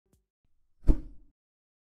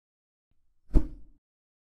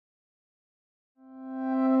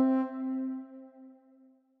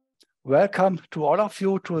welcome to all of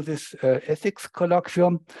you to this ethics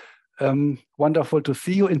colloquium. Wonderful to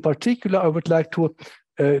see you. In particular, I would like to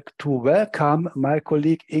welcome my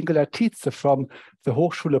colleague Ingela Tietze from the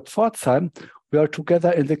Hochschule Pforzheim. We are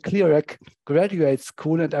together in the CLIREC Graduate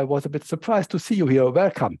School, and I was a bit surprised to see you here.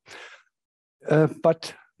 Welcome.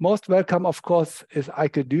 But most welcome, of course, is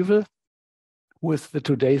Eike Düvel, who is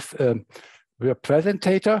today's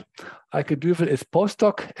presentator. Eike Düvel is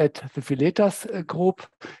postdoc at the PhilETAS group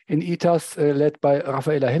in ITAS, led by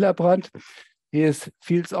Raffaella Hillerbrand. His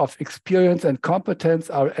fields of experience and competence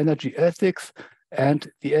are energy ethics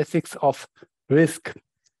and the ethics of risk.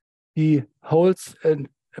 He holds a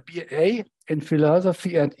BA in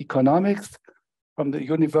philosophy and economics from the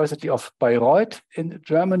University of Bayreuth in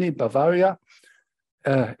Germany, Bavaria,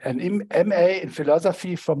 an MA in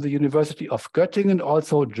philosophy from the University of Göttingen,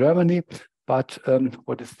 also Germany, but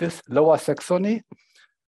what is this? Lower Saxony,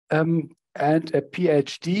 and a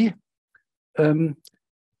PhD from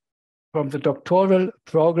the doctoral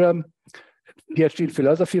program, PhD in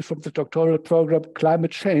philosophy from the doctoral program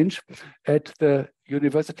Climate Change at the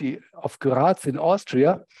University of Graz in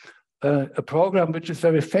Austria, a program which is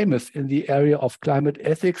very famous in the area of climate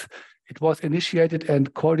ethics. It was initiated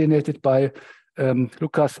and coordinated by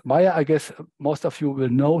Lukas Meyer. I guess most of you will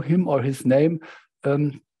know him or his name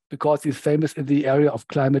because he's famous in the area of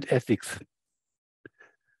climate ethics.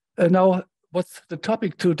 Now, what's the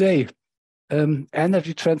topic today?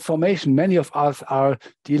 Energy transformation. Many of us are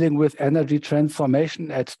dealing with energy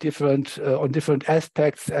transformation at different on different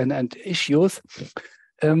aspects and issues.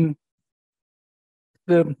 The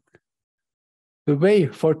way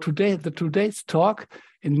for today's talk,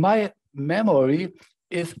 in my memory,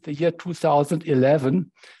 is the year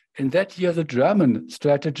 2011. In that year, the German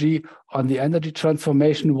strategy on the energy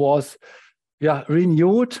transformation was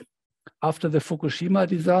renewed after the Fukushima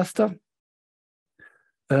disaster.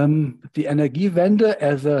 The Energiewende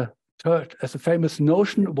as a famous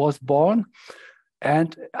notion was born.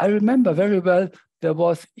 And I remember very well, there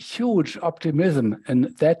was huge optimism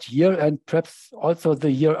in that year and perhaps also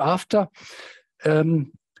the year after,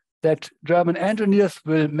 that German engineers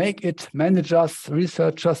will make it, managers,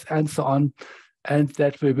 researchers, and so on, and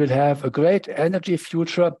that we will have a great energy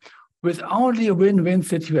future with only win-win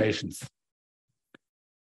situations.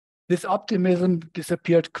 This optimism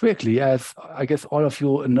disappeared quickly, as I guess all of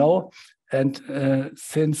you know. And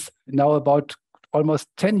since now about almost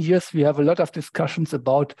 10 years, we have a lot of discussions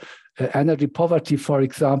about energy poverty, for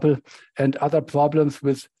example, and other problems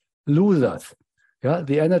with losers. Yeah,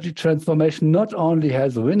 the energy transformation not only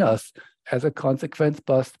has winners as a consequence,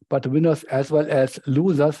 but winners as well as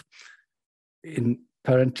losers, in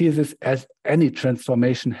parentheses, as any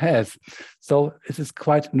transformation has. So it is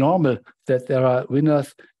quite normal that there are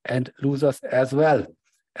winners and losers as well.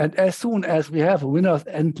 And as soon as we have winners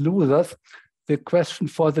and losers, the question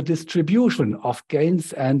for the distribution of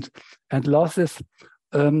gains and losses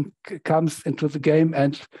comes into the game,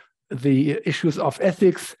 and the issues of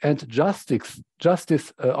ethics and justice,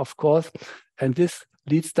 of course. And this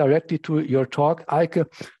leads directly to your talk, Eike.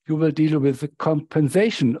 You will deal with the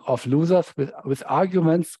compensation of losers with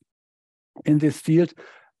arguments in this field.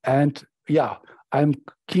 And yeah, I'm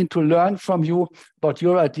keen to learn from you about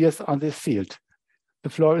your ideas on this field. The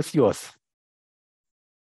floor is yours.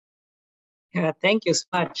 Yeah, thank you so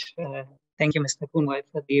much. Thank you, Mr. Grunwald,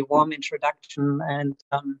 for the warm introduction. And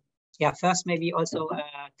yeah, first, maybe also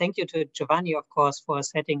thank you to Giovanni, of course, for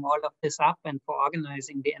setting all of this up and for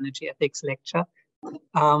organizing the energy ethics lecture.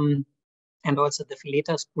 And also the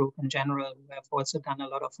PhilETAS group in general, who have also done a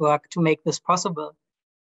lot of work to make this possible.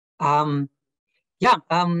 I'm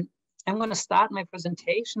going to start my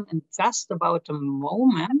presentation in just about a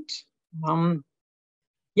moment.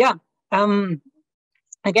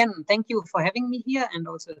 Again, thank you for having me here, and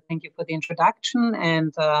also thank you for the introduction.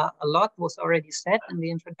 And a lot was already said in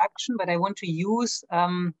the introduction, but I want to use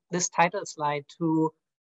this title slide to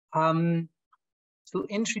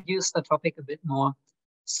introduce the topic a bit more.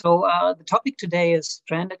 So the topic today is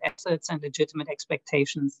stranded assets and legitimate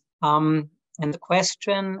expectations. And the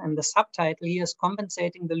question and the subtitle here is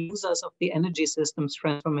compensating the losers of the energy systems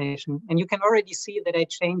transformation. And you can already see that I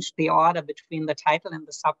changed the order between the title and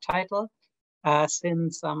the subtitle.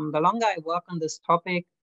 Since the longer I work on this topic,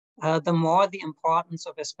 the more the importance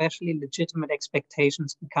of especially legitimate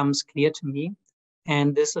expectations becomes clear to me.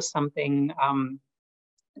 And this is something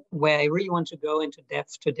where I really want to go into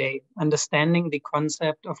depth today, understanding the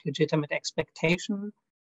concept of legitimate expectation,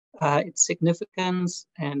 its significance,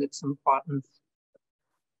 and its importance.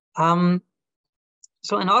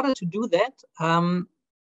 So in order to do that,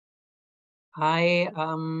 I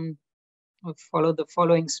will follow the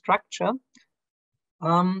following structure.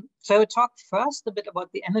 So I will talk first a bit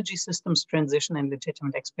about the energy systems transition and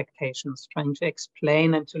legitimate expectations, trying to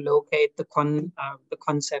explain and to locate the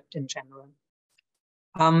concept in general.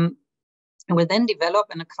 And we'll then develop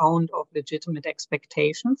an account of legitimate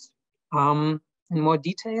expectations in more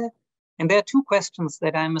detail. And there are two questions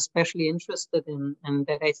that I'm especially interested in and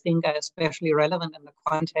that I think are especially relevant in the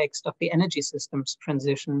context of the energy systems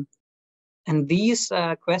transition. And these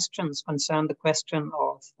questions concern the question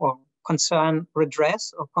of, or concern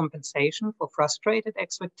redress or compensation for frustrated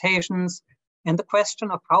expectations, and the question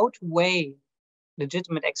of how to weigh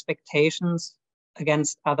legitimate expectations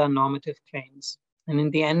against other normative claims. And in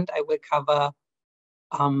the end, I will cover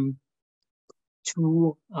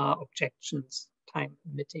two objections, time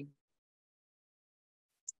permitting.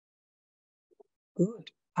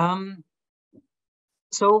 Good.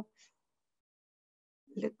 So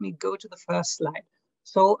let me go to the first slide.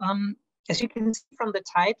 So as you can see from the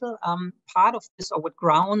title, part of this, or what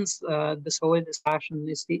grounds this whole discussion,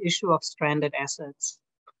 is the issue of stranded assets,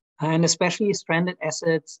 and especially stranded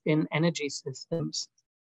assets in energy systems.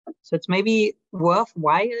 So it's maybe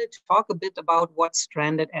worthwhile to talk a bit about what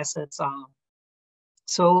stranded assets are.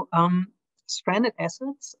 So stranded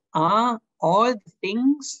assets are all the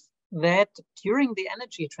things that during the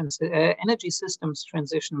energy systems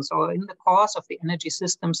transitions, or in the course of the energy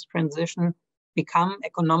systems transition, become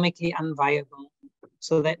economically unviable.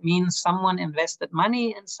 So that means someone invested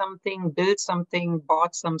money in something, built something,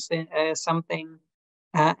 bought something,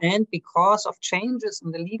 and because of changes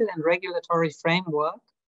in the legal and regulatory framework,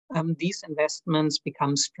 these investments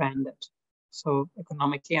become stranded, so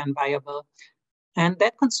economically unviable. And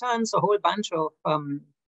that concerns a whole bunch of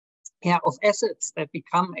assets that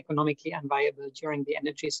become economically unviable during the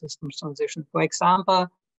energy systems transition. For example,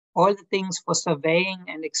 all the things for surveying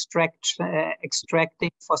and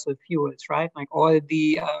extracting fossil fuels, right? Like all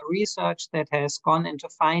the research that has gone into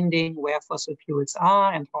finding where fossil fuels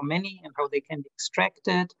are and how many and how they can be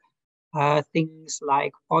extracted. Things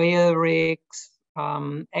like oil rigs,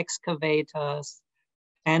 excavators,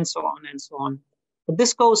 and so on and so on. But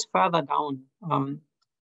this goes further down.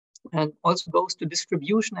 And also goes to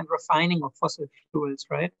distribution and refining of fossil fuels,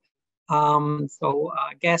 right?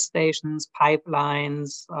 Gas stations,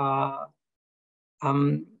 pipelines,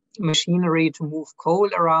 machinery to move coal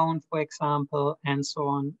around, for example, and so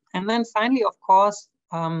on. And then finally, of course,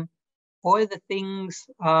 all the things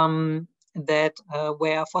that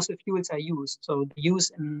where fossil fuels are used. So the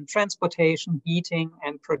use in transportation, heating,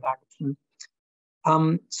 and production.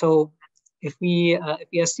 So if we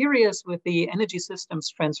are serious with the energy systems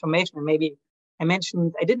transformation, and maybe I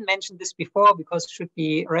didn't mention this before because it should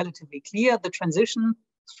be relatively clear, the transition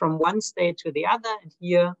from one state to the other. And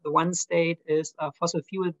here the one state is a fossil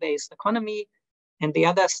fuel-based economy, and the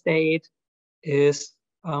other state is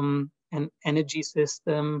an energy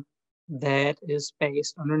system that is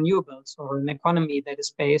based on renewables, or an economy that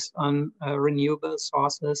is based on renewable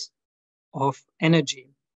sources of energy.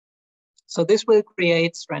 So this will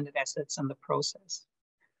create stranded assets in the process.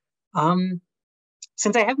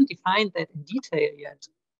 Since I haven't defined that in detail yet,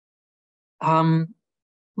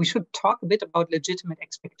 we should talk a bit about legitimate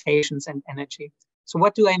expectations and energy. So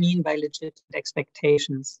what do I mean by legitimate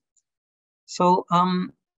expectations? So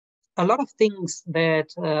a lot of things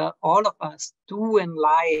that all of us do in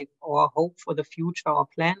life, or hope for the future, or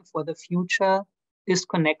plan for the future, is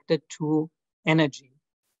connected to energy.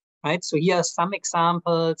 Right, so here are some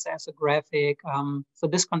examples as a graphic. So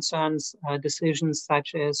this concerns decisions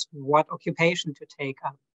such as what occupation to take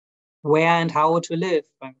up, where and how to live.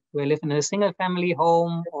 Like, do I live in a single-family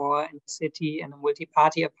home or in the city in a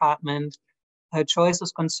multi-party apartment?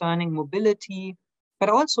 Choices concerning mobility, but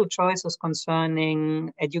also choices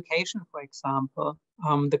concerning education, for example,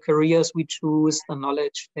 the careers we choose, the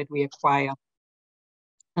knowledge that we acquire.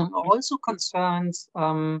 Also concerns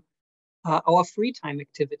our free time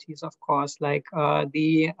activities, of course, like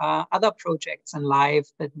the other projects in life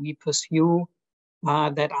that we pursue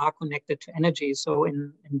that are connected to energy. So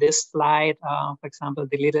in this slide, for example,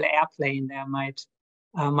 the little airplane there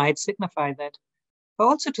might signify that. But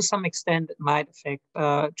also to some extent, it might affect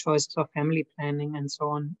choices of family planning and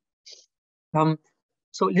so on.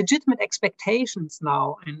 So legitimate expectations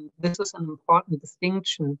now, and this is an important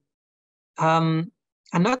distinction,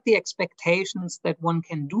 are not the expectations that one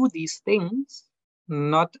can do these things,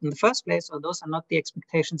 not in the first place, or those are not the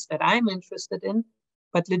expectations that I'm interested in,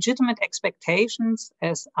 but legitimate expectations,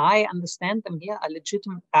 as I understand them here,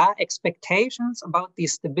 are expectations about the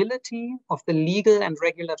stability of the legal and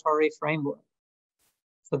regulatory framework.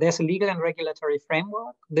 So there's a legal and regulatory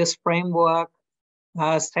framework. This framework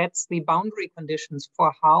sets the boundary conditions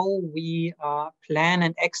for how we plan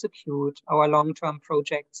and execute our long-term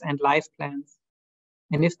projects and life plans.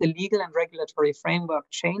 And if the legal and regulatory framework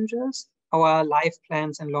changes, our life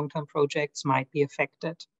plans and long-term projects might be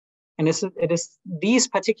affected. And it is these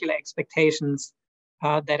particular expectations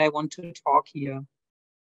that I want to talk here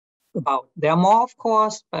about. There are more, of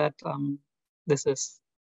course, but this is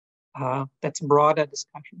that's a broader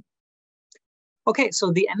discussion. Okay,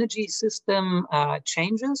 so the energy system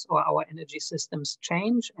changes, or our energy systems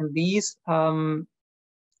change, and these long-term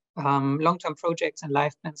projects and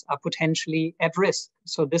life plans are potentially at risk.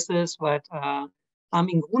 So this is what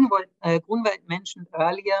Armin Grunwald mentioned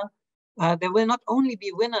earlier. There will not only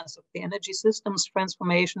be winners of the energy systems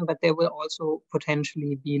transformation, but there will also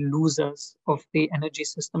potentially be losers of the energy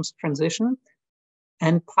systems transition.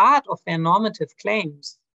 And part of their normative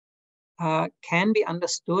claims can be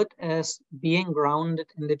understood as being grounded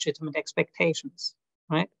in legitimate expectations,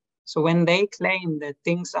 right? So when they claim that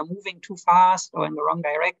things are moving too fast or in the wrong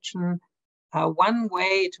direction, one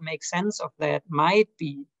way to make sense of that might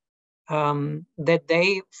be that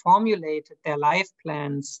they formulated their life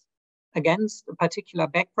plans against a particular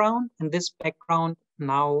background, and this background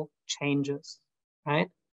now changes,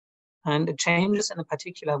 right? And it changes in a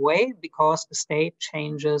particular way because the state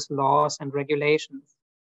changes laws and regulations.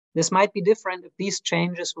 This might be different if these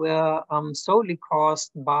changes were solely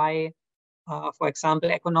caused by, for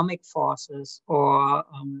example, economic forces or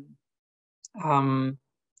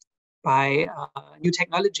by new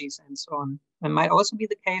technologies and so on. That might also be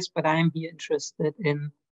the case, but I'm here interested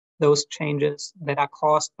in those changes that are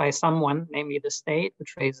caused by someone, namely the state,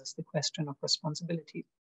 which raises the question of responsibility.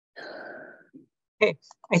 Okay,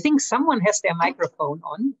 I think someone has their microphone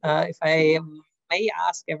on. If I may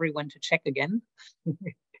ask everyone to check again,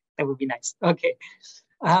 that would be nice. Okay,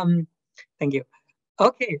 thank you.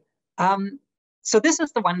 Okay, so this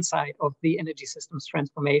is the one side of the energy systems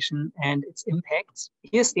transformation and its impacts.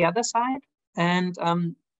 Here's the other side, and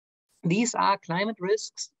these are climate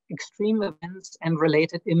risks, extreme events, and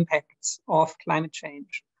related impacts of climate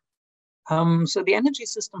change. So the energy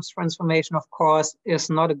systems transformation, of course, is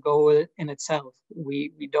not a goal in itself.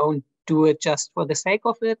 We don't do it just for the sake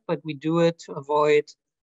of it, but we do it to avoid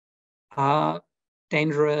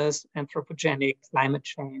dangerous anthropogenic climate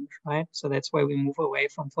change, right? So that's why we move away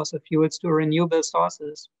from fossil fuels to renewable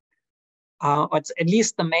sources. Or it's at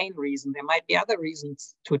least the main reason. There might be other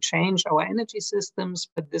reasons to change our energy systems,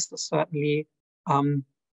 but this is certainly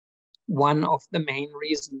one of the main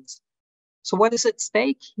reasons. So what is at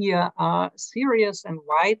stake here are serious and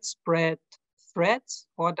widespread threats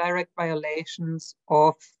or direct violations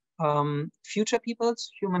of future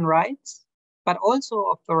people's human rights, but also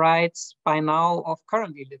of the rights by now of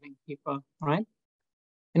currently living people, right?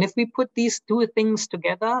 And if we put these two things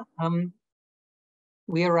together,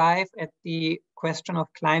 we arrive at the question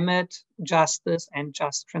of climate justice and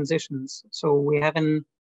just transitions. So we have an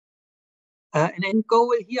end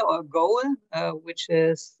goal here, or a goal, which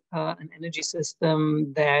is an energy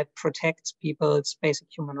system that protects people's basic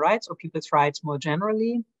human rights or people's rights more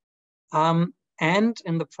generally. And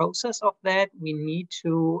in the process of that, we need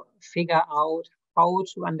to figure out how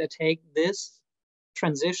to undertake this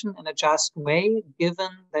transition in a just way, given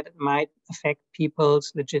that it might affect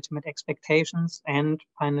people's legitimate expectations and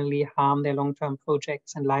finally harm their long-term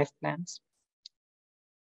projects and life plans.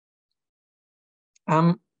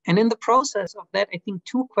 And in the process of that, I think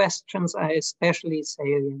two questions are especially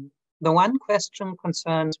salient. The one question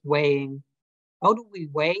concerns weighing. How do we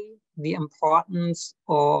weigh the importance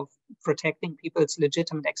of protecting people's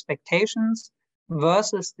legitimate expectations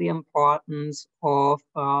versus the importance of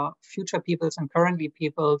future people's and currently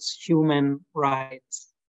people's human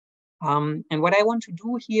rights? And what I want to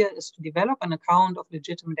do here is to develop an account of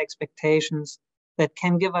legitimate expectations that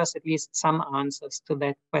can give us at least some answers to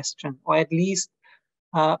that question, or at least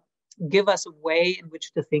give us a way in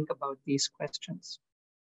which to think about these questions.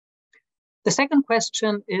 The second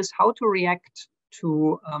question is how to react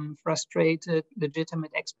to frustrated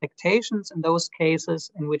legitimate expectations in those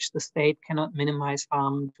cases in which the state cannot minimize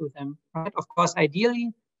harm to them, right? Of course,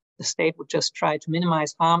 ideally, the state would just try to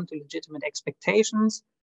minimize harm to legitimate expectations,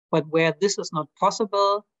 but where this is not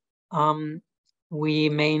possible, we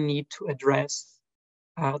may need to address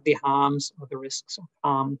the harms or the risks of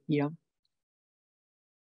harm here.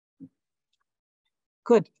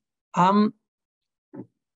 Good.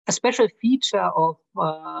 A special feature of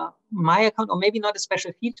my account, or maybe not a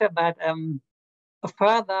special feature, but a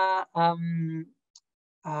further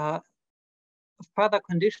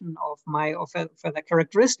condition of further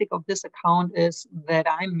characteristic of this account is that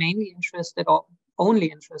I'm mainly interested, or only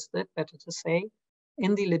interested, better to say,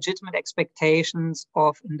 in the legitimate expectations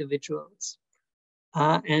of individuals.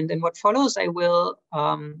 And in what follows, I will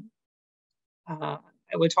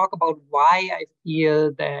talk about why I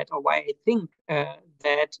feel that, or why I think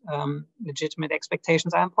that legitimate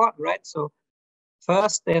expectations are important, right? So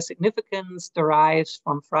first, their significance derives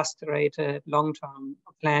from frustrated long-term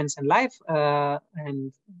plans and life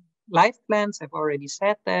plans. I've already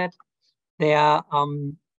said that.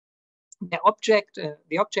 The object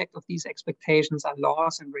of these expectations are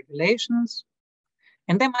laws and regulations.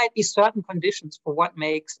 And there might be certain conditions for what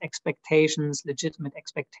makes expectations legitimate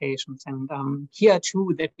expectations. And here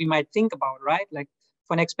too that we might think about, right? Like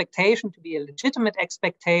for an expectation to be a legitimate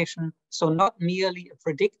expectation, so not merely a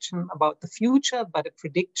prediction about the future, but a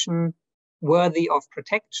prediction worthy of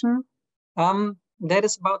protection, that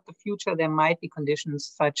is about the future, there might be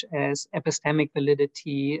conditions such as epistemic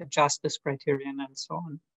validity, justice criterion, and so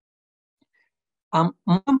on.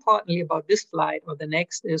 More importantly about this slide or the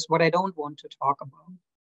next is what I don't want to talk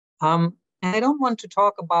about. And I don't want to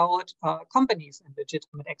talk about companies and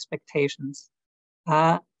legitimate expectations.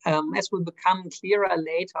 As will become clearer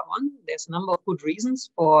later on, there's a number of good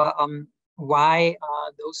reasons for why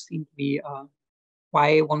those seem to be,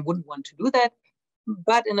 why one wouldn't want to do that.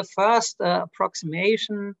 But in the first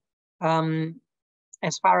approximation,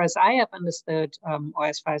 as far as I have understood, or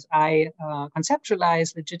as far as I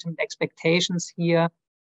conceptualize legitimate expectations here,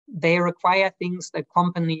 they require things that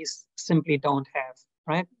companies simply don't have,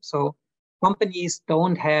 right? So companies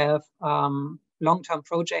don't have long-term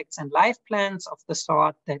projects and life plans of the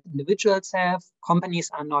sort that individuals have. Companies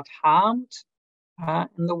are not harmed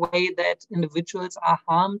in the way that individuals are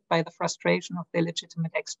harmed by the frustration of their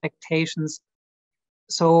legitimate expectations.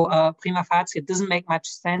 So prima facie, it doesn't make much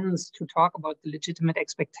sense to talk about the legitimate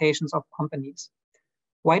expectations of companies.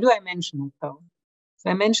 Why do I mention it though? So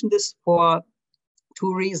I mention this for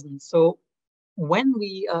two reasons. So when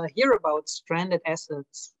we hear about stranded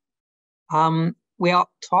assets, we are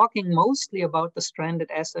talking mostly about the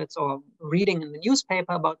stranded assets or reading in the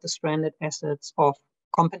newspaper about the stranded assets of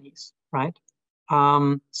companies, right?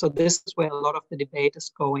 So this is where a lot of the debate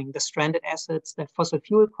is going. The stranded assets that fossil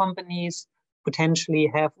fuel companies potentially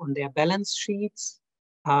have on their balance sheets,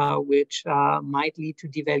 which might lead to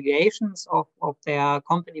devaluations of their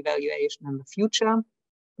company valuation in the future.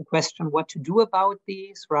 The question what to do about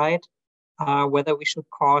these, right? Whether we should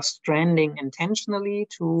cause stranding intentionally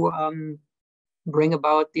to bring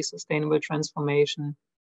about the sustainable transformation,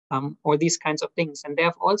 or these kinds of things. And there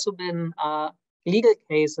have also been legal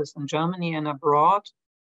cases in Germany and abroad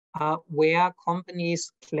where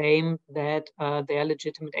companies claim that their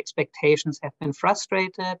legitimate expectations have been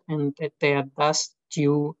frustrated and that they are thus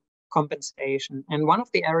due compensation. And one of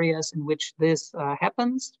the areas in which this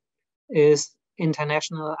happens is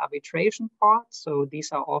international arbitration courts. So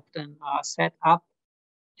these are often set up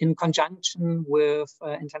in conjunction with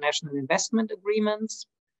international investment agreements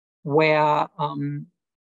where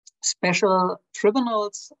special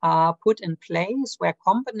tribunals are put in place where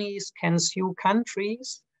companies can sue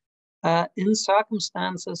countries in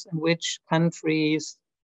circumstances in which countries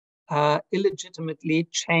illegitimately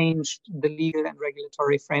changed the legal and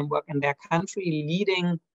regulatory framework in their country,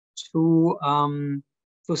 leading to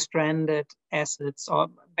stranded assets, or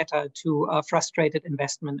better, to frustrated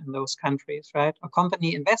investment in those countries, right? A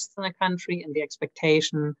company invests in a country in the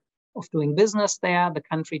expectation of doing business there. The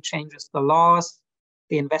country changes the laws,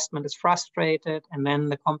 the investment is frustrated, and then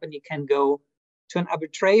the company can go to an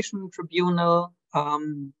arbitration tribunal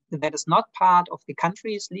that is not part of the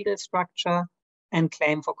country's legal structure and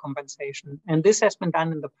claim for compensation. And this has been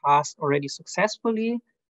done in the past already successfully,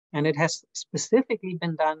 and it has specifically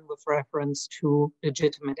been done with reference to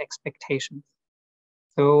legitimate expectations.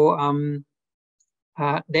 So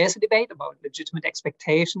there's a debate about legitimate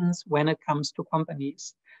expectations when it comes to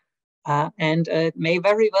companies. And it may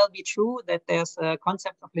very well be true that there's a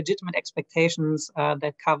concept of legitimate expectations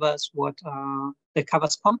that covers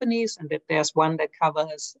companies, and that there's one that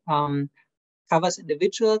covers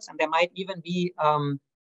individuals, and there might even be a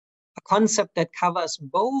concept that covers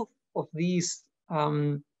both of these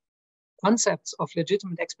concepts of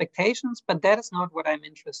legitimate expectations, but that is not what I'm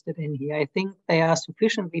interested in here. I think they are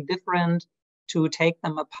sufficiently different to take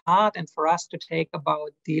them apart and for us to take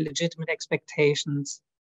about the legitimate expectations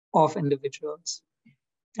of individuals.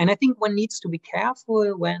 And I think one needs to be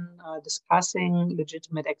careful when discussing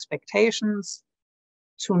legitimate expectations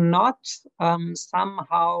to not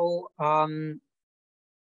somehow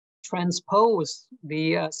transpose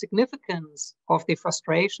the significance of the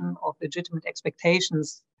frustration of legitimate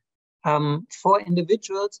expectations for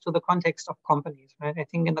individuals to the context of companies, right? I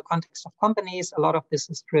think in the context of companies, a lot of this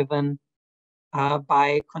is driven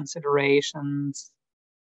by considerations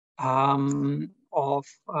that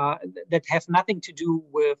have nothing to do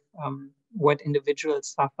with what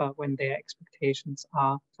individuals suffer when their expectations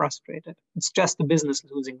are frustrated. It's just the business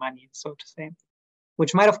losing money, so to say,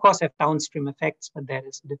 which might, of course, have downstream effects, but that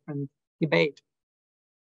is a different debate.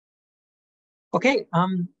 Okay,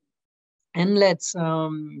 and let's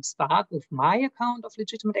start with my account of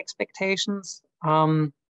legitimate expectations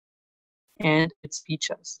and its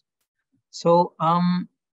features. So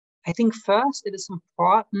I think first it is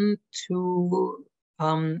important to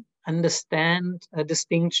understand a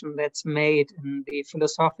distinction that's made in the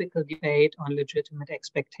philosophical debate on legitimate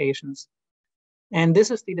expectations. And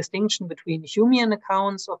this is the distinction between Humean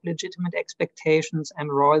accounts of legitimate expectations and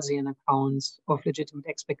Rawlsian accounts of legitimate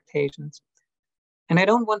expectations. And I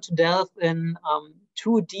don't want to delve in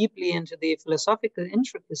too deeply into the philosophical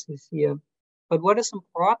intricacies here, but what is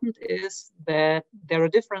important is that there are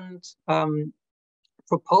different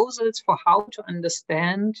proposals for how to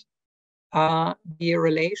understand the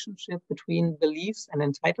relationship between beliefs and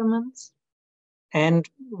entitlements and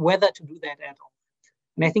whether to do that at all.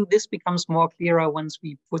 And I think this becomes more clearer once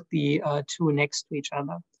we put the two next to each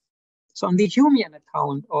other. So on the Humean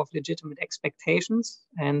account of legitimate expectations,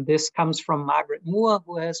 and this comes from Margaret Moore,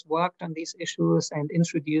 who has worked on these issues and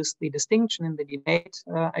introduced the distinction in the debate,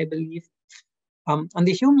 I believe. On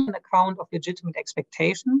the Humean account of legitimate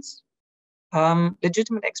expectations are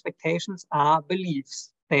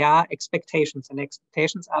beliefs. They are expectations, and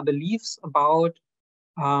expectations are beliefs about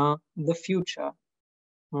the future.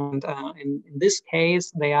 And in this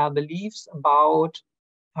case, they are beliefs about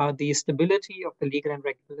the stability of the legal and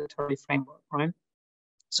regulatory framework, right?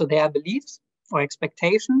 So they are beliefs or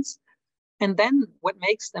expectations. And then what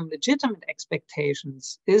makes them legitimate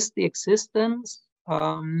expectations is the existence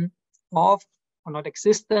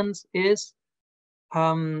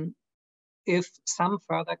if some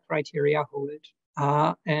further criteria hold.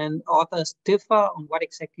 And authors differ on what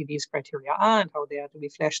exactly these criteria are and how they are to be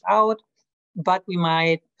fleshed out. But we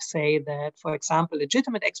might say that, for example,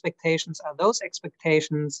 legitimate expectations are those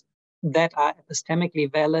expectations that are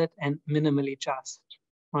epistemically valid and minimally just,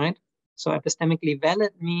 right? So epistemically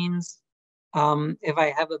valid means if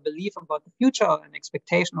I have a belief about the future or an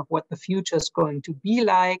expectation of what the future is going to be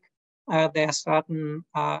like, there are certain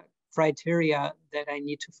criteria that I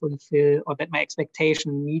need to fulfill or that my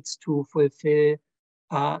expectation needs to fulfill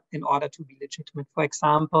in order to be legitimate. For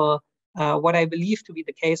example, what I believe to be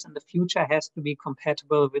the case in the future has to be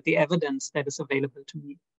compatible with the evidence that is available to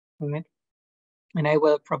me, right? And I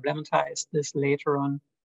will problematize this later on.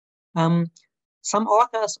 Some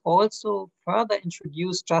authors also further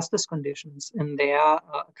introduce justice conditions in their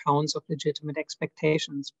accounts of legitimate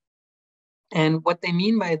expectations. And what they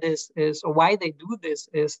mean by this is, or why they do this,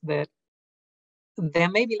 is that there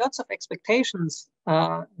may be lots of expectations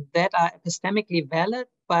that are epistemically valid,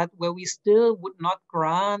 but where we still would not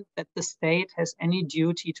grant that the state has any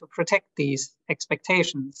duty to protect these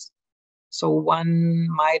expectations. So one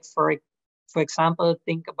might, for example,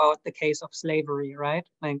 think about the case of slavery, right?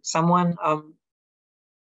 Like someone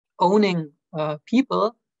owning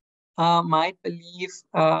people might believe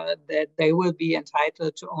that they will be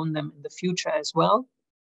entitled to own them in the future as well.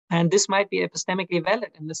 And this might be epistemically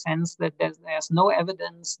valid in the sense that there's no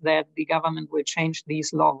evidence that the government will change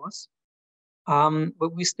these laws.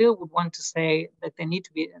 But we still would want to say that there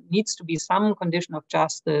needs to be some condition of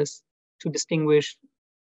justice to distinguish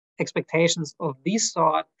expectations of this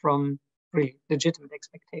sort from really legitimate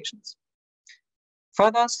expectations.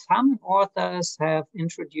 Further, some authors have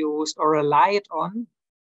introduced or relied on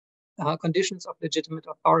conditions of legitimate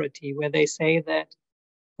authority, where they say that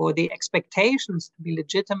for the expectations to be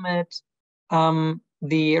legitimate,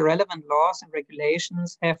 the relevant laws and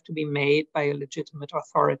regulations have to be made by a legitimate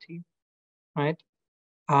authority, right?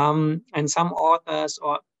 And some authors,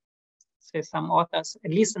 at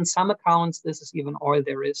least in some accounts, this is even all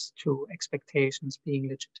there is to expectations being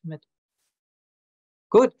legitimate.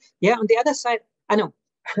 Good. Yeah, on the other side, I know,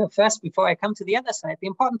 first, before I come to the other side, the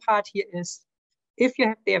important part here is if you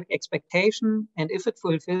have the expectation and if it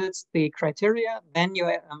fulfills the criteria, then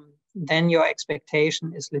your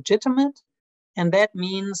expectation is legitimate. And that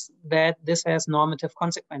means that this has normative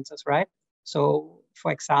consequences, right? So,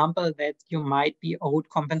 for example, that you might be owed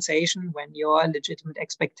compensation when your legitimate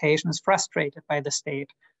expectation is frustrated by the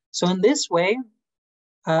state. So in this way,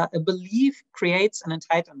 a belief creates an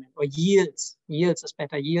entitlement, or yields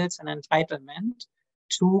an entitlement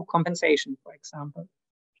to compensation, for example.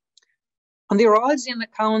 On the Rawlsian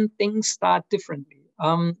account, things start differently.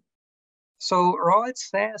 So Rawls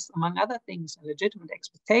says, among other things, a legitimate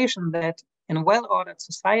expectation that in a well-ordered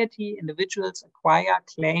society, individuals acquire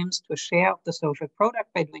claims to a share of the social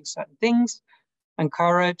product by doing certain things.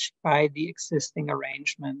 encouraged by the existing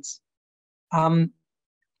arrangements.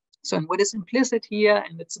 So, and what is implicit here,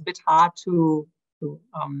 and it's a bit hard to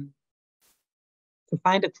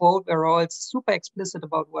find a quote where all it's super explicit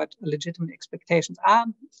about what legitimate expectations are,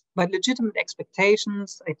 but legitimate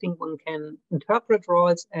expectations, I think one can interpret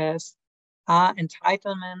roles as are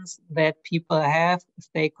entitlements that people have if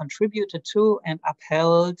they contributed to and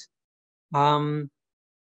upheld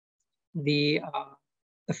the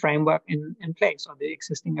framework in place, or the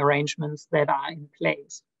existing arrangements that are in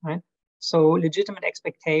place, right? So legitimate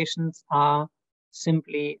expectations are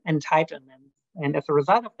simply entitlements. And as a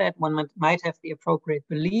result of that, one might have the appropriate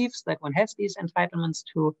beliefs that one has these entitlements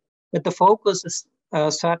to, but the focus is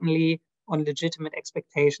certainly on legitimate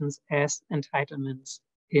expectations as entitlements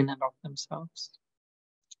in and of themselves.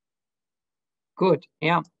 Good,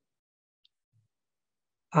 yeah.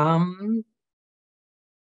 The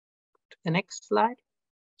next slide.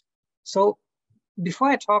 So before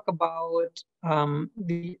I talk about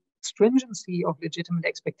the stringency of legitimate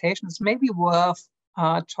expectations, maybe worth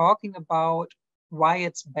talking about why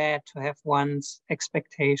it's bad to have one's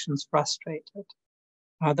expectations frustrated.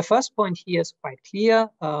 The first point here is quite clear,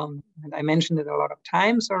 and I mentioned it a lot of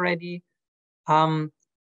times already.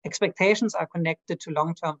 Expectations are connected to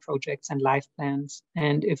long-term projects and life plans.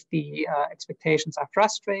 And if the expectations are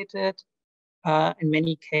frustrated, in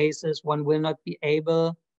many cases, one will not be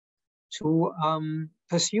able to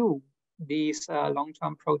pursue these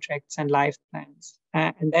long-term projects and life plans.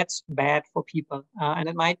 And that's bad for people. And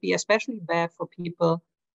it might be especially bad for people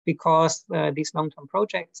because these long-term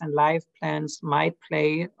projects and life plans might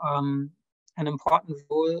play an important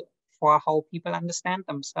role for how people understand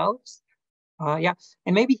themselves. Yeah,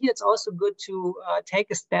 and maybe here it's also good to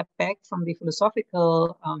take a step back from the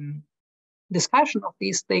philosophical discussion of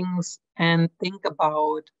these things and think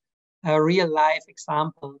about real life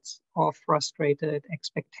examples of frustrated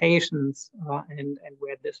expectations and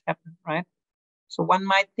where this happened, right? So one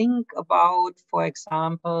might think about, for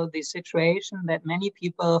example, the situation that many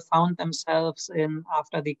people found themselves in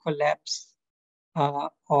after the collapse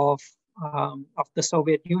of the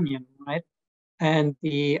Soviet Union, right? And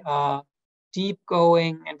the deep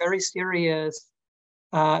going and very serious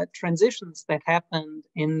transitions that happened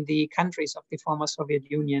in the countries of the former Soviet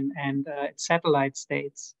Union and its satellite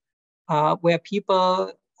states, where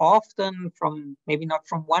people often from, maybe not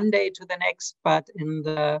from one day to the next, but in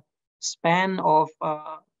the span of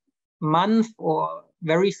a month or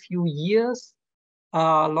very few years,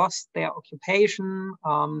 lost their occupation,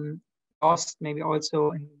 lost maybe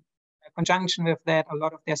also in conjunction with that a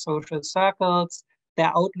lot of their social circles,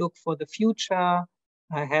 their outlook for the future,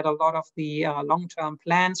 had a lot of the long-term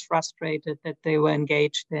plans frustrated that they were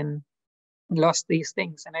engaged in, lost these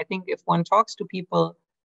things. And I think if one talks to people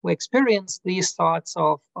who experience these thoughts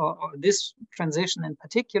of or this transition in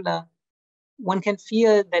particular, one can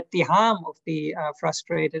feel that the harm of the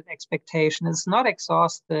frustrated expectation is not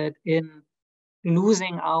exhausted in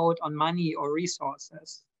losing out on money or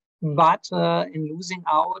resources, but in losing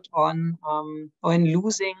out on or in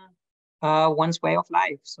losing one's way of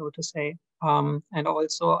life, so to say, and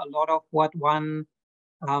also a lot of what one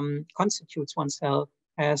constitutes oneself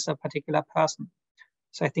as a particular person.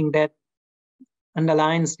 So I think that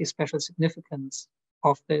underlines the special significance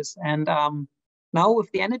of this. And now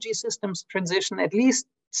with the energy systems transition, at least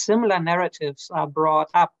similar narratives are brought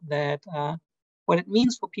up that what it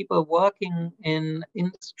means for people working in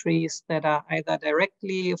industries that are either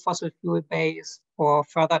directly fossil fuel based or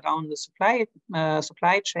further down the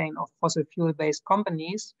supply chain of fossil fuel based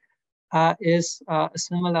companies is a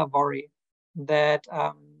similar worry that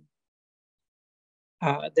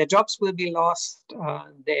their jobs will be lost,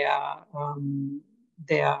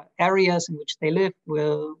 their areas in which they live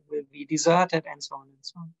will be deserted, and so on and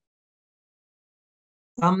so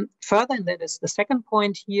on. Further, and that is the second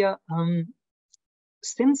point here,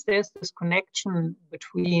 since there's this connection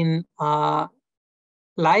between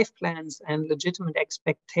life plans and legitimate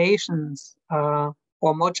expectations, or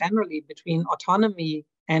more generally between autonomy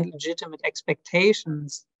and legitimate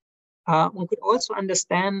expectations, one could also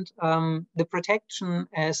understand the protection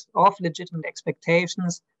of legitimate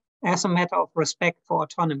expectations as a matter of respect for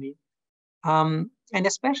autonomy, and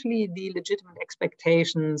especially the legitimate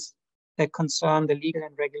expectations that concern the legal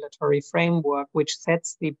and regulatory framework, which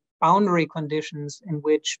sets the boundary conditions in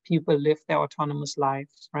which people live their autonomous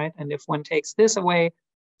lives, right? And if one takes this away,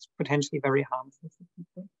 it's potentially very harmful for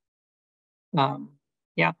people.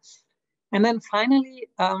 Yeah. And then finally,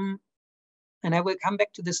 and I will come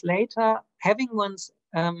back to this later, having one's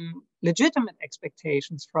legitimate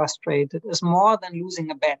expectations frustrated is more than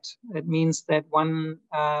losing a bet. It means that one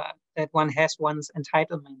has one's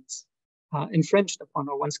entitlements infringed upon,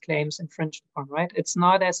 or one's claims infringed upon, right? It's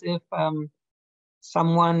not as if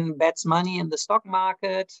someone bets money in the stock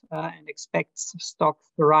market and expects stocks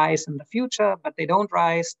to rise in the future, but they don't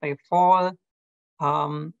rise, they fall.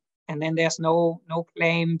 And then there's no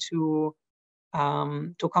claim to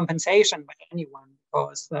compensation by anyone,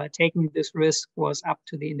 because taking this risk was up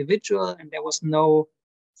to the individual, and there was no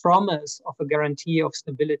promise of a guarantee of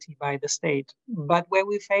stability by the state. But where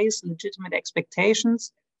we face legitimate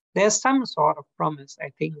expectations, there's some sort of promise,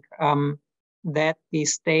 I think, that the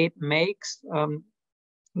state makes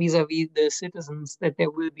vis-a-vis the citizens, that there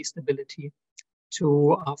will be stability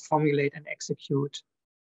to formulate and execute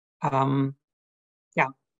life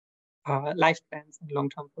plans and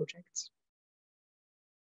long-term projects.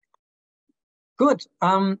 Good.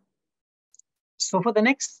 So for the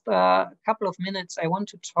next couple of minutes, I want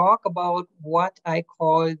to talk about what I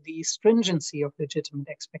call the stringency of legitimate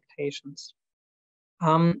expectations.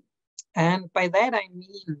 And by that I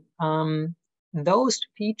mean those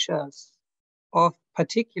features of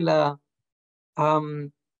particular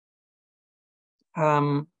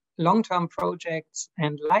long-term projects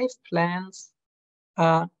and life plans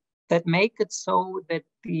that make it so that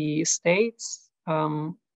the state's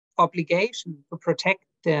obligation to protect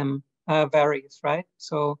them varies, right?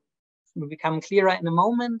 So it will become clearer in a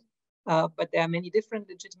moment, but there are many different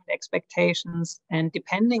legitimate expectations, and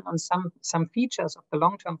depending on some features of the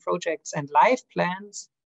long-term projects and life plans,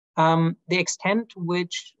 the extent to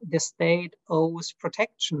which the state owes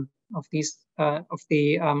protection of these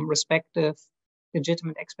respective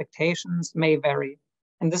legitimate expectations may vary.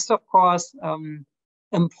 And this is, of course,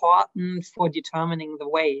 important for determining the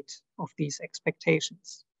weight of these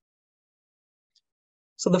expectations.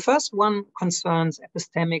 So the first one concerns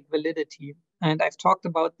epistemic validity. And I've talked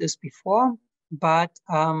about this before, but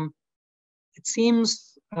it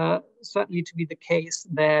seems certainly to be the case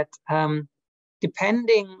that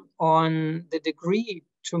depending on the degree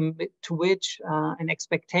to which an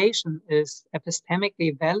expectation is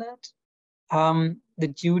epistemically valid, the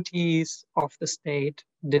duties of the state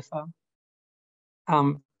differ.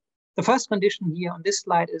 The first condition here on this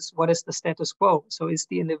slide is, what is the status quo? So is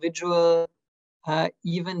the individual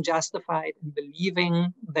even justified in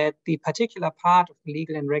believing that the particular part of the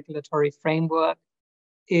legal and regulatory framework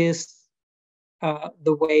is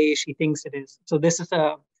the way she thinks it is? So this is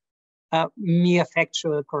a mere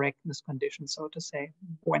factual correctness condition, so to say,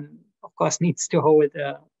 one, of course, needs to hold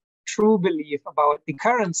a true belief about the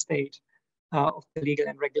current state of the legal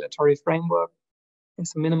and regulatory framework.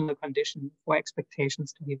 It's a minimal condition for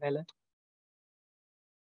expectations to be valid.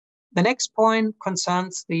 The next point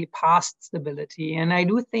concerns the past stability. And I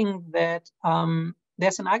do think that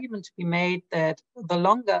there's an argument to be made that the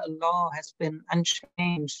longer a law has been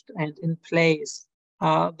unchanged and in place,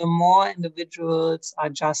 the more individuals are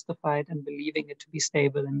justified in believing it to be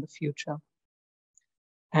stable in the future.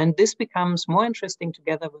 And this becomes more interesting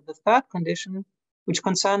together with the third condition, which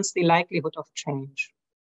concerns the likelihood of change.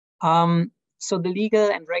 So the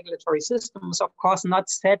legal and regulatory system is, of course,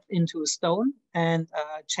 not set into stone, and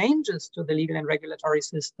changes to the legal and regulatory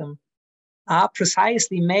system are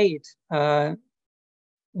precisely made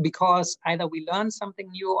because either we learn something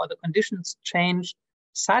new or the conditions change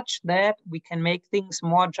such that we can make things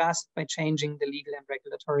more just by changing the legal and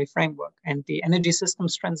regulatory framework. And the energy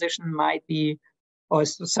systems transition might be, or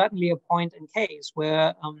is certainly a point in case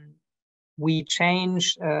where we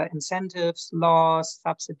change incentives, laws,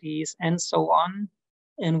 subsidies, and so on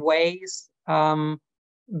in ways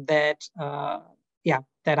that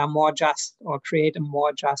are more just or create a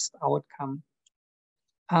more just outcome.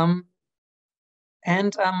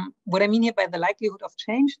 What I mean here by the likelihood of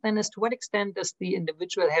change then is, to what extent does the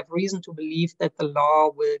individual have reason to believe that the law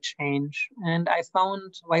will change? And I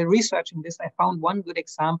found, while researching this, I found one good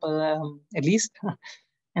example, at least,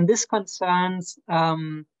 and this concerns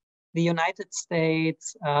the United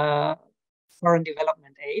States foreign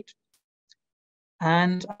development aid.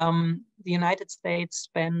 And the United States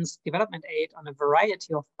spends development aid on a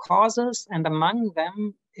variety of causes, and among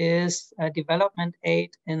them is development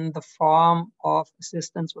aid in the form of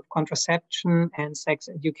assistance with contraception and sex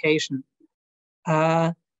education.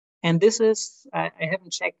 And this is, I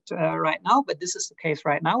haven't checked right now, but this is the case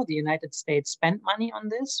right now. The United States spent money on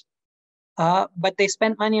this. But they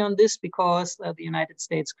spent money on this because the United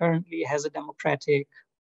States currently has a democratic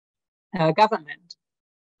government.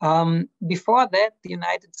 Before that, the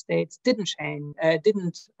United States didn't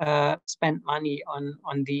spend money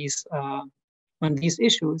on these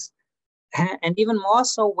issues, and even more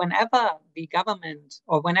so whenever the government,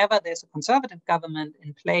 or whenever there's a conservative government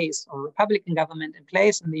in place or Republican government in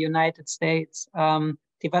place in the United States,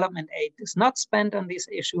 development aid is not spent on these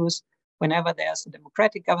issues. whenever there's a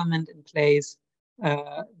democratic government in place,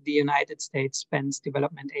 the United States spends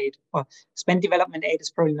development aid, or spend development aid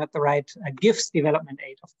is probably not the right, gives development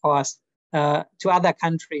aid, of course, to other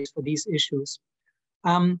countries for these issues.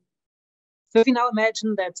 So if you now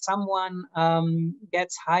imagine that someone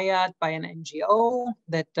gets hired by an NGO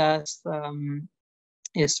that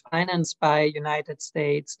is financed by United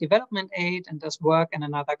States development aid and does work in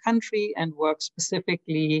another country and works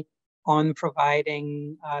specifically on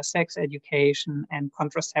providing sex education and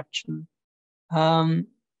contraception.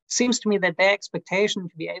 Seems to me that their expectation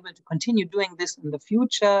to be able to continue doing this in the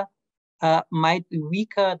future might be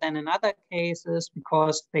weaker than in other cases,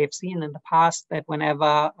 because they've seen in the past that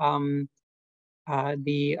whenever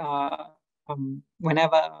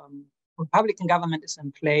Republican government is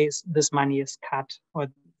in place, this money is cut or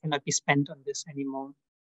cannot be spent on this anymore.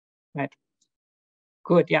 Right.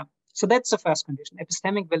 Good. Yeah. So that's the first condition.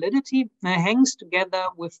 Epistemic validity hangs together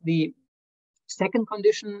with the second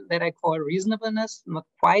condition that I call reasonableness. I'm not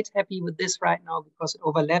quite happy with this right now because it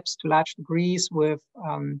overlaps to large degrees with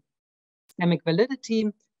epistemic validity.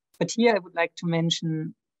 But here I would like to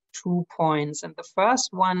mention 2 points. And the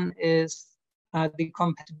first one is the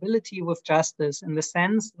compatibility with justice, in the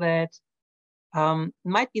sense that it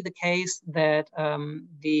might be the case that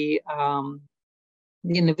the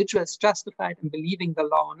individual is justified in believing the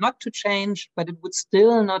law not to change, but it would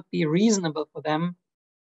still not be reasonable for them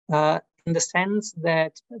in the sense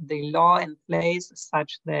that the law in place is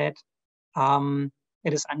such that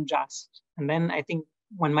it is unjust. And then I think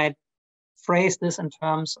one might phrase this in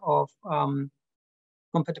terms of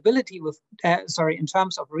compatibility with, in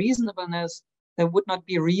terms of reasonableness. That would not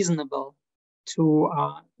be reasonable to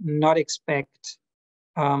not expect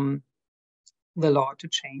the law to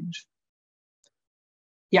change.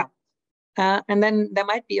 Yeah. And then there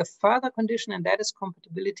might be a further condition, and that is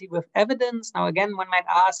compatibility with evidence. Now, again, one might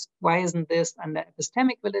ask, why isn't this under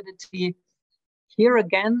epistemic validity? Here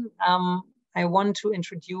again, I want to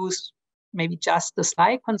introduce maybe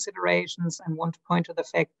justice-like considerations and want to point to the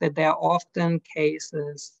fact that there are often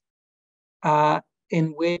cases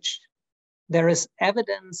in which there is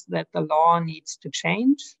evidence that the law needs to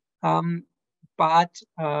change, but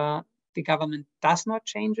the government does not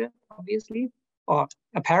change it, obviously, or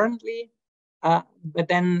apparently, but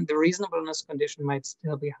then the reasonableness condition might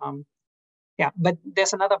still be harmed. Yeah, but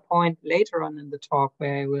there's another point later on in the talk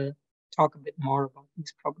where I will talk a bit more about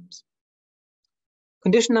these problems.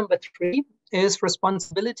 Condition number 3 is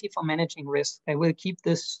responsibility for managing risk. I will keep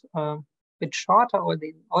this a bit shorter, or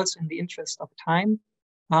also in the interest of time.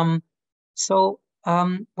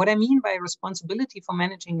 What I mean by responsibility for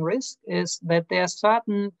managing risk is that there are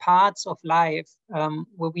certain parts of life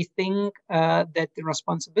where we think that the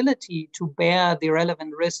responsibility to bear the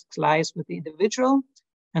relevant risks lies with the individual.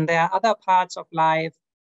 And there are other parts of life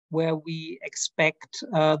where we expect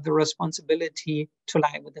the responsibility to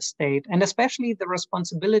lie with the state, and especially the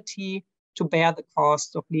responsibility to bear the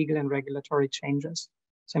costs of legal and regulatory changes.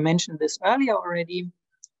 So I mentioned this earlier already.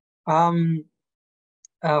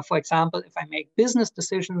 For example, if I make business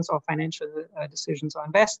decisions or financial decisions or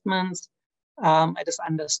investments, it is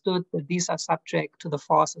understood that these are subject to the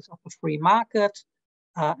forces of the free market,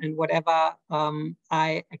 and whatever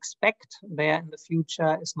I expect there in the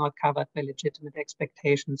future is not covered by legitimate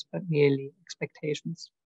expectations, but merely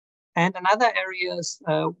expectations. And in other areas,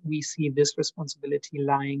 we see this responsibility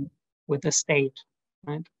lying with the state,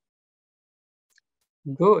 right?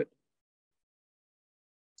 Good.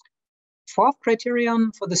 Fourth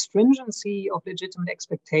criterion for the stringency of legitimate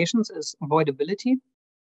expectations is avoidability.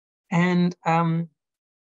 And by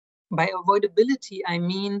avoidability, I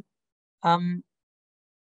mean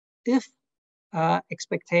if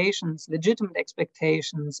expectations, legitimate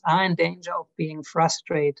expectations, are in danger of being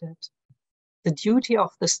frustrated, the duty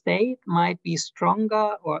of the state might be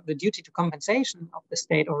stronger, or the duty to compensation of the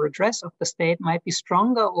state or redress of the state might be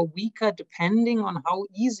stronger or weaker depending on how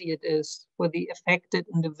easy it is for the affected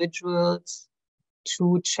individuals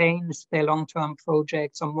to change their long-term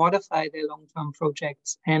projects or modify their long-term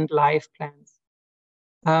projects and life plans.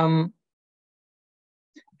 And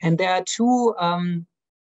there are two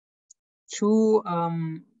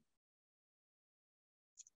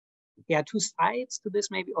sides to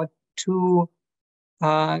this, maybe, or two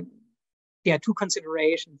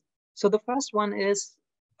considerations. So the first one is,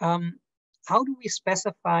 how do we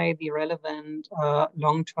specify the relevant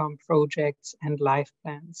long-term projects and life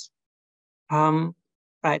plans?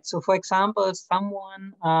 Right. So, for example,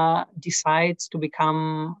 someone decides to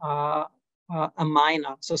become a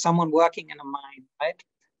miner. So, someone working in a mine, right?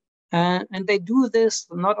 And they do this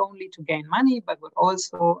not only to gain money, but what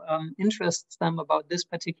also interests them about this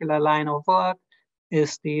particular line of work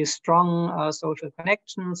is the strong social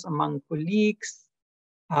connections among colleagues,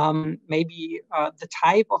 maybe the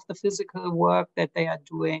type of the physical work that they are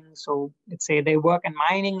doing. So let's say they work in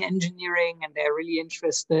mining engineering and they're really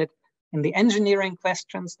interested in the engineering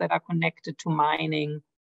questions that are connected to mining,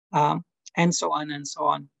 and so on and so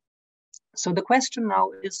on. So the question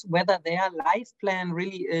now is whether their life plan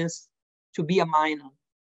really is to be a miner,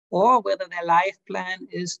 or whether their life plan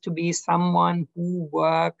is to be someone who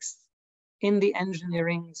works in the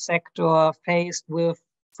engineering sector, faced with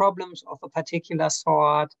problems of a particular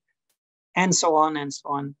sort, and so on and so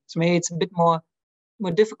on. So maybe it's a bit more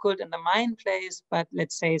difficult in the mine place, but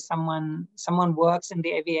let's say someone works in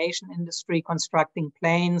the aviation industry constructing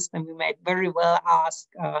planes, then we might very well ask,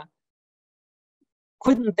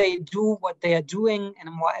 couldn't they do what they are doing in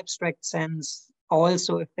a more abstract sense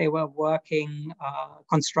also if they were working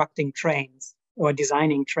constructing trains or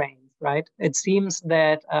designing trains, right? It seems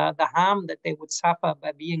that the harm that they would suffer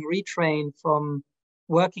by being retrained from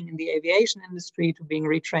working in the aviation industry to being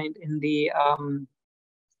retrained in the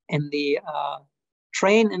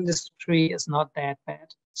train industry is not that bad.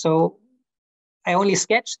 So I only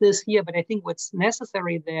sketched this here, but I think what's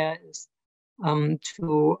necessary there is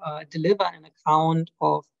to deliver an account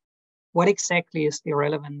of what exactly is the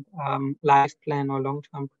relevant life plan or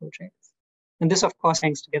long-term projects. And this, of course,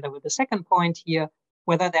 hangs together with the second point here,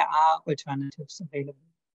 whether there are alternatives available.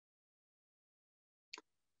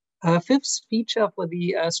 Fifth feature for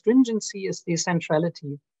the stringency is the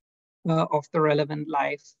centrality of the relevant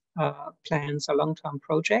life plans or long-term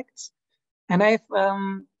projects. And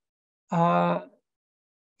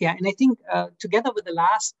and I think together with the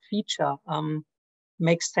last feature,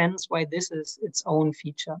 makes sense why this is its own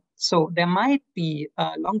feature. So there might be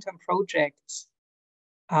long-term projects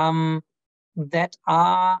that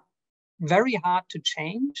are very hard to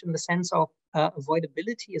change in the sense of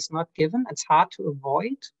avoidability is not given. It's hard to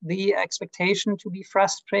avoid the expectation to be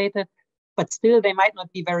frustrated, but still they might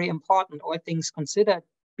not be very important, all things considered,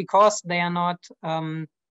 because they are not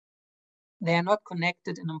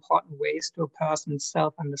connected in important ways to a person's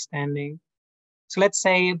self-understanding. So let's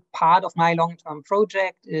say part of my long-term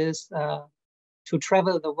project is to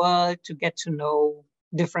travel the world to get to know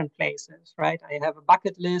different places, right? I have a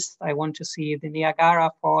bucket list. I want to see the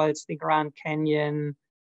Niagara Falls, the Grand Canyon.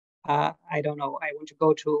 I don't know. I want to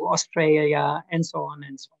go to Australia, and so on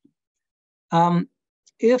and so on.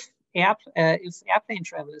 If airplane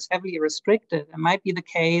travel is heavily restricted, it might be the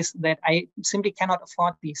case that I simply cannot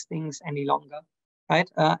afford these things any longer, right?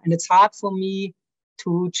 And it's hard for me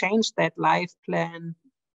to change that life plan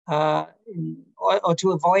or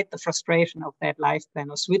to avoid the frustration of that life plan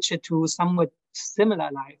or switch it to somewhat similar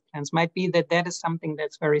life plans. Might be that that is something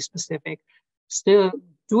that's very specific. Still,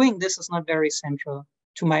 doing this is not very central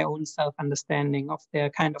to my own self-understanding of the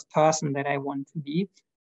kind of person that I want to be.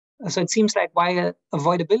 So it seems like while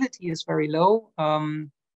avoidability is very low,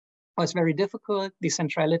 or it's very difficult, the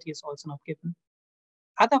centrality is also not given.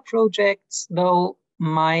 Other projects, though,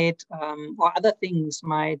 might or other things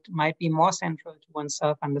might be more central to one's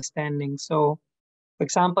self-understanding. So, for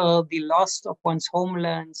example, the loss of one's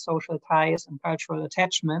homeland, social ties, and cultural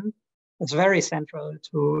attachment is very central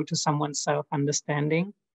to someone's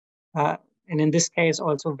self-understanding, and in this case,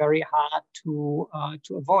 also very hard to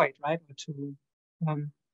avoid, right,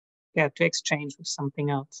 or to exchange with something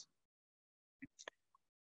else.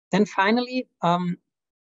 Then finally,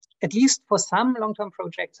 at least for some long-term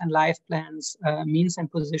projects and life plans, means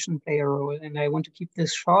and position play a role. And I want to keep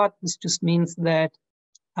this short. This just means that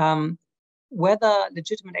whether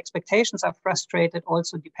legitimate expectations are frustrated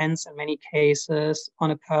also depends in many cases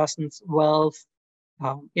on a person's wealth.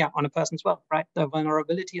 On a person's wealth, right? The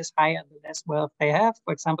vulnerability is higher the less wealth they have.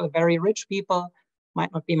 For example, very rich people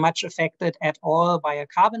might not be much affected at all by a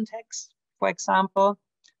carbon tax, for example,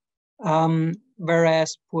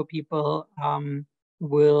 whereas poor people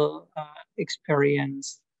will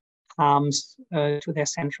experience harms to their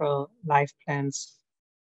central life plans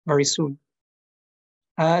very soon.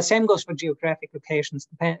 Same goes for geographic location,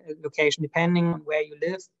 depending on where you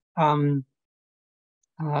live.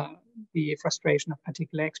 The frustration of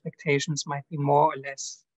particular expectations might be more or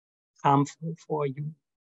less harmful for you.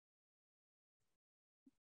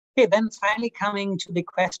 Okay, then finally coming to the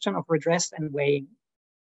question of redress and weighing.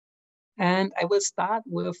 And I will start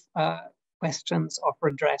with questions of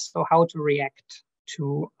redress, so how to react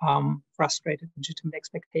to frustrated legitimate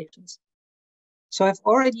expectations. So I've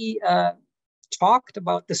already talked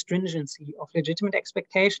about the stringency of legitimate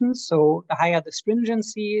expectations. So the higher the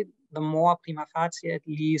stringency, the more prima facie, at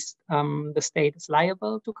least, the state is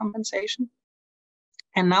liable to compensation.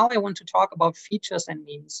 And now I want to talk about features and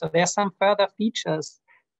means. So there are some further features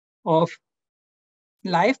of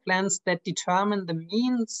life plans that determine the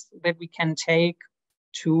means that we can take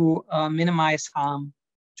to minimize harm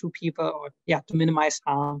to people, or to minimize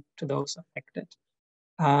harm to those affected.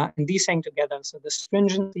 And these hang together. So the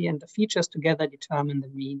stringency and the features together determine the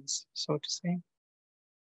means, so to say.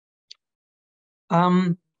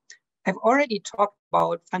 I've already talked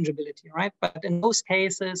about fungibility, right? But in those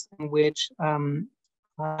cases in which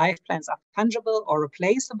life plans are fungible or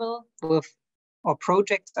replaceable with, or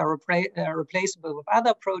projects are replaceable with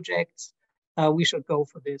other projects, we should go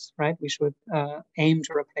for this, right? We should aim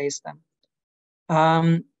to replace them.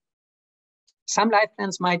 Some life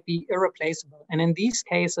plans might be irreplaceable. And in these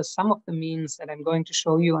cases, some of the means that I'm going to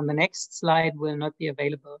show you on the next slide will not be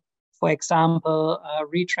available. For example,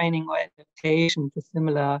 retraining or adaptation to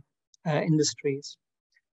similar industries.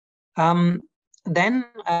 Then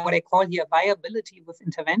what I call here viability with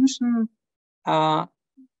intervention.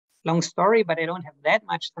 Long story, but I don't have that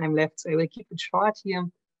much time left, so I will keep it short here.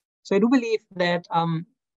 So I do believe that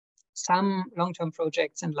some long-term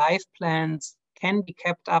projects and life plans can be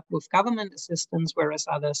kept up with government assistance, whereas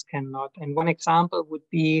others cannot. And one example would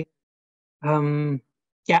be, I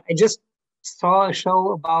just saw a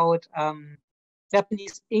show about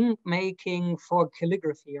Japanese ink making for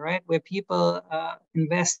calligraphy, right? Where people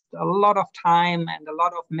invest a lot of time and a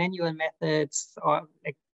lot of manual methods, or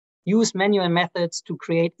like use manual methods to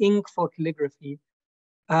create ink for calligraphy.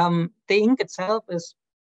 The ink itself is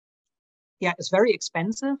very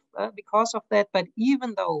expensive because of that. But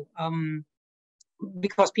even though,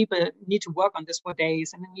 because people need to work on this for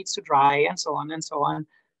days and it needs to dry and so on and so on.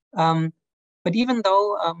 But even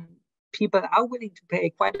though people are willing to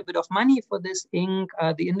pay quite a bit of money for this ink,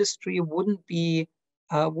 the industry wouldn't be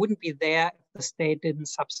there if the state didn't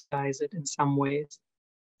subsidize it in some ways.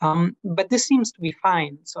 But this seems to be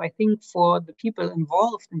fine. So I think for the people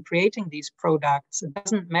involved in creating these products, it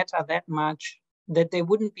doesn't matter that much that they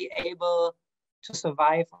wouldn't be able to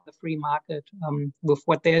survive on the free market with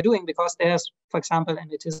what they are doing, because there's, for example, an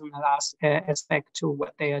artisanal aspect to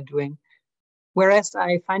what they are doing. Whereas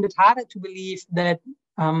I find it harder to believe that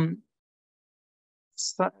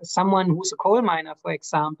someone who's a coal miner, for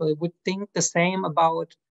example, would think the same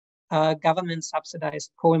about government subsidized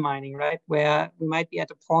coal mining, right? Where we might be at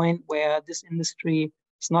a point where this industry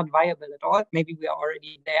is not viable at all. Maybe we are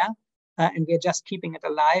already there and we're just keeping it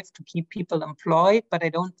alive to keep people employed. But I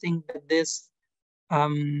don't think that this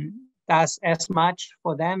does as much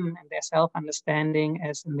for them and their self-understanding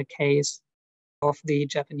as in the case of the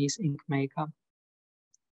Japanese ink maker.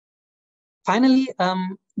 Finally,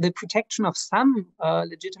 the protection of some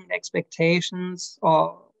legitimate expectations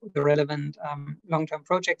or the relevant long-term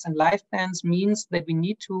projects and life plans means that we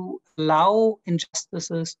need to allow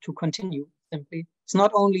injustices to continue, simply. It's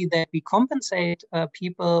not only that we compensate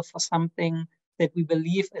people for something that we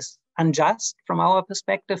believe is unjust from our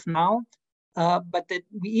perspective now, but that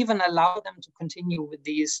we even allow them to continue with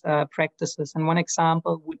these practices. And one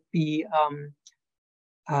example would be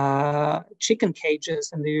chicken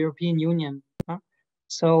cages in the European Union.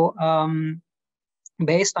 So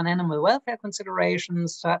based on animal welfare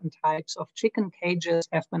considerations, certain types of chicken cages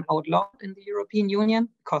have been outlawed in the European Union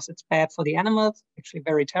because it's bad for the animals, actually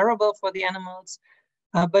very terrible for the animals.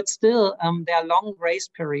 But still, there are long grace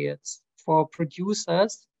periods for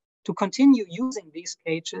producers to continue using these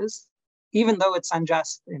cages, even though it's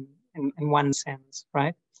unjust in one sense,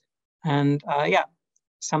 right? And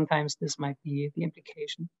sometimes this might be the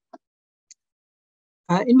implication.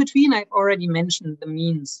 In between, I've already mentioned the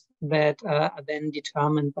means that are then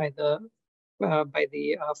determined by the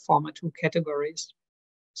former two categories.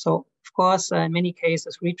 So, of course, in many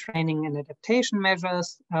cases, retraining and adaptation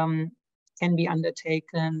measures can be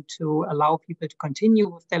undertaken to allow people to continue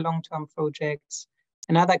with their long-term projects.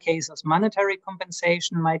 In other cases, monetary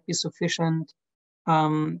compensation might be sufficient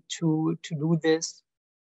to do this.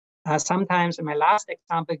 Sometimes, in my last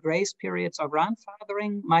example, grace periods or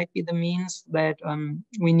grandfathering might be the means that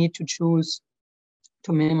we need to choose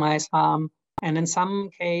to minimize harm. And in some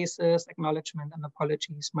cases, acknowledgement and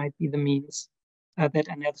apologies might be the means that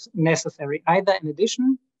are necessary, either in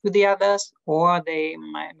addition to the others, or they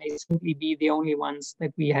may simply be the only ones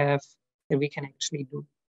that we have that we can actually do.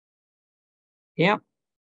 Yeah.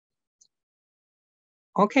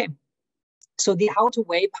 Okay. So the how to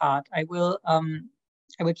weigh part, I will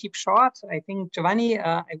keep short. I think, Giovanni,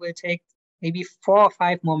 I will take maybe 4 or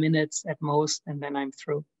 5 more minutes at most, and then I'm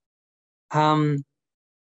through.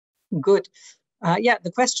 Good.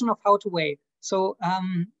 The question of how to weigh. So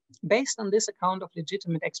based on this account of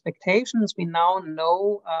legitimate expectations, we now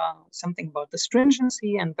know something about the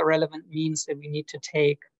stringency and the relevant means that we need to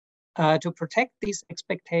take to protect these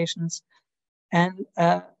expectations. And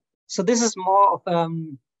So this is more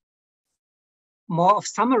of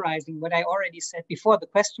summarizing what I already said before. The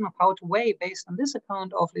question of how to weigh based on this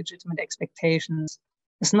account of legitimate expectations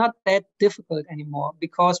is not that difficult anymore,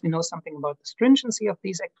 because we know something about the stringency of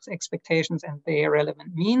these expectations and their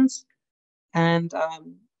relevant means. And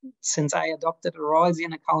since I adopted a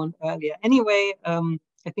Rawlsian account earlier anyway,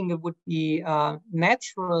 I think it would be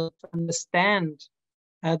natural to understand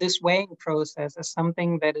this weighing process as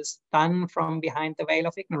something that is done from behind the veil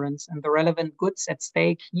of ignorance. And the relevant goods at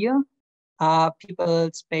stake here are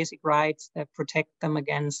people's basic rights that protect them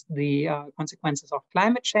against the consequences of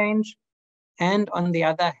climate change. And on the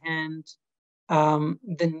other hand,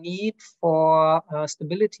 the need for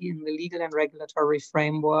stability in the legal and regulatory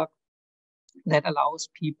framework that allows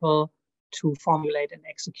people to formulate and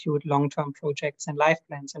execute long-term projects and life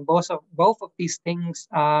plans. And both of these things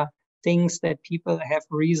are things that people have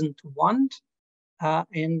reason to want.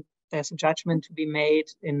 And there's a judgment to be made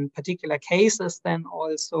in particular cases then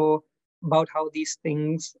also about how these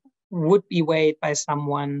things would be weighed by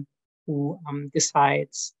someone who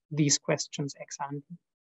decides these questions ex ante.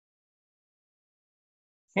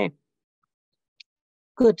 Okay,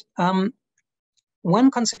 good.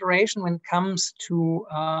 One consideration when it comes to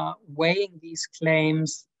weighing these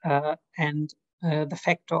claims and the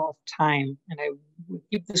factor of time, and I will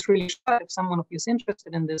keep this really short. If someone of you is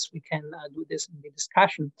interested in this, we can do this in the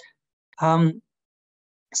discussion.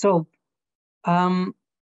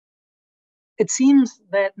 It seems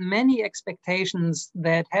that many expectations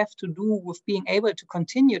that have to do with being able to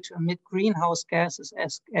continue to emit greenhouse gases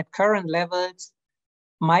at current levels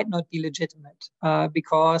might not be legitimate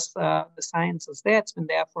because the science is there, it's been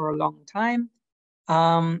there for a long time,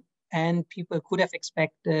 and people could have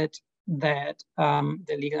expected that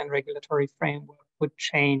the legal and regulatory framework would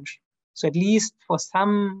change. So at least for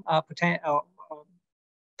some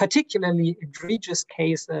particularly egregious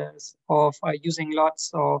cases of using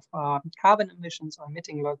lots of carbon emissions or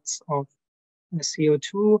emitting lots of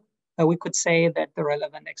CO2, we could say that the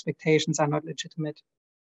relevant expectations are not legitimate.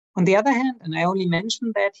 On the other hand, and I only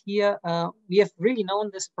mentioned that here, we have really known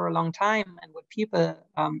this for a long time. And what people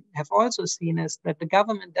have also seen is that the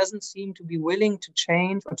government doesn't seem to be willing to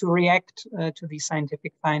change or to react to these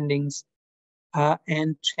scientific findings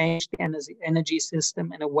and change the energy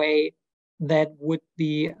system in a way that would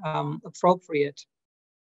be appropriate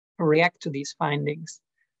to react to these findings.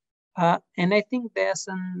 And I think there's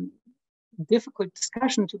a difficult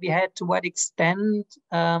discussion to be had to what extent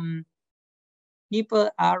people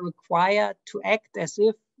are required to act as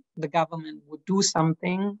if the government would do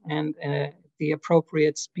something and the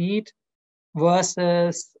appropriate speed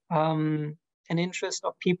versus an interest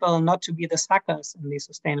of people not to be the suckers in the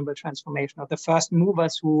sustainable transformation, or the first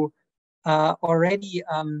movers who already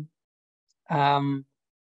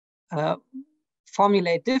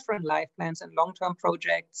formulate different life plans and long-term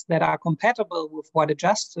projects that are compatible with what a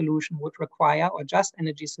just solution would require or just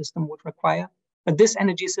energy system would require. But this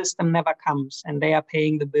energy system never comes, and they are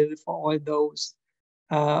paying the bill for all those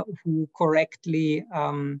who correctly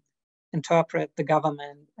interpret the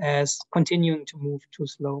government as continuing to move too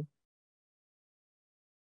slow.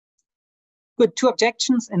 Good, 2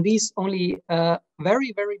 objections, and these only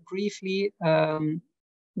very, very briefly.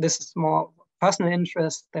 This is more personal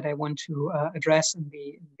interest that I want to address in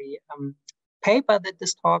the paper that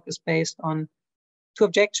this talk is based on. 2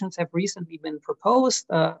 objections have recently been proposed,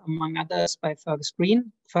 among others, by Fergus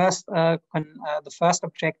Green. First, the first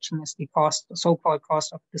objection is the so-called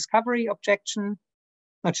cost of discovery objection.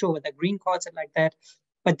 Not sure whether Green calls it like that,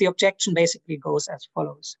 but the objection basically goes as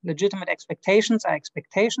follows. Legitimate expectations are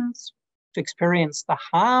expectations. To experience the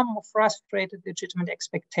harm of frustrated legitimate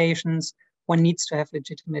expectations, one needs to have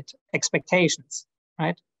legitimate expectations,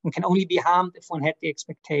 right? One can only be harmed if one had the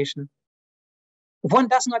expectation. If one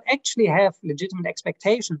does not actually have legitimate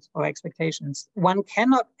expectations, one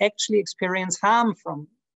cannot actually experience harm from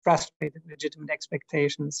frustrated legitimate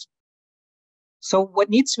expectations. So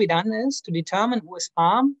what needs to be done is to determine who is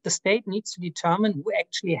harmed. The state needs to determine who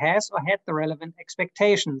actually has or had the relevant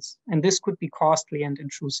expectations. And this could be costly and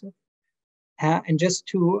intrusive. And just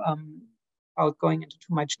to, without going into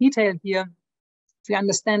too much detail here, if we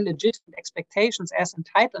understand legitimate expectations as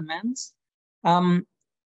entitlements,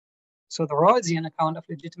 so the Rawlsian account of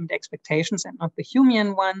legitimate expectations and not the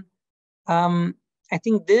Humean one, I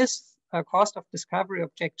think this cost of discovery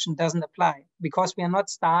objection doesn't apply, because we are not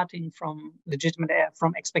starting from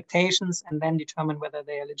from expectations and then determine whether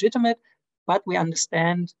they are legitimate, but we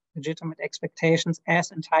understand legitimate expectations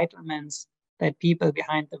as entitlements that people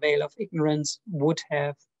behind the veil of ignorance would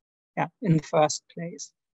have in the first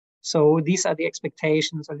place. So these are the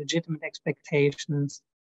expectations or legitimate expectations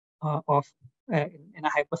of in a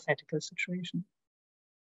hypothetical situation.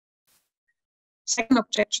 Second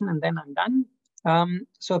objection, and then I'm done.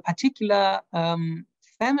 So a particular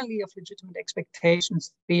family of legitimate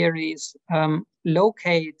expectations theories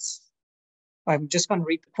locates, I'm just going to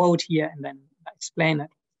read the quote here and then explain it.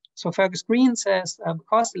 So Fergus Green says,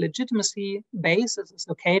 because the legitimacy basis is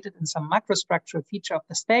located in some macrostructural feature of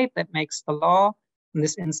the state that makes the law, in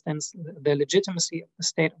this instance, the legitimacy of the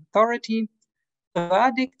state authority, the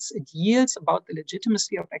verdicts it yields about the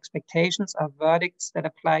legitimacy of expectations are verdicts that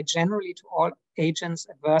apply generally to all agents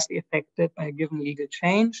adversely affected by a given legal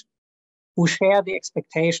change who share the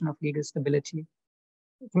expectation of legal stability.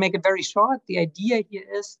 To make it very short, the idea here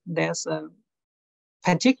is there's a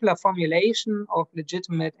particular formulation of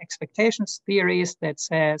legitimate expectations theories that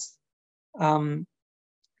says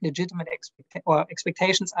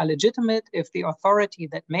expectations are legitimate if the authority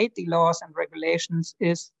that made the laws and regulations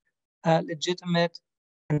is legitimate.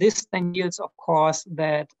 And this then yields, of course,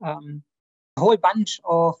 that a whole bunch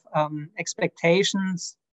of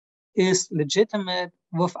expectations is legitimate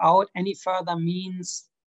without any further means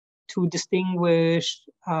to distinguish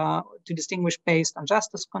based on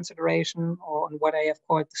justice consideration or on what I have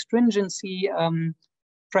called the stringency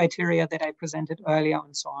criteria that I presented earlier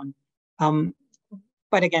and so on.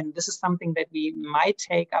 But again, this is something that we might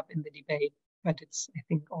take up in the debate, but it's, I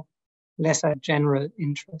think, of lesser general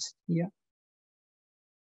interest here.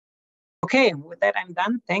 Okay, with that, I'm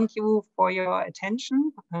done. Thank you for your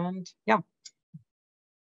attention. And yeah,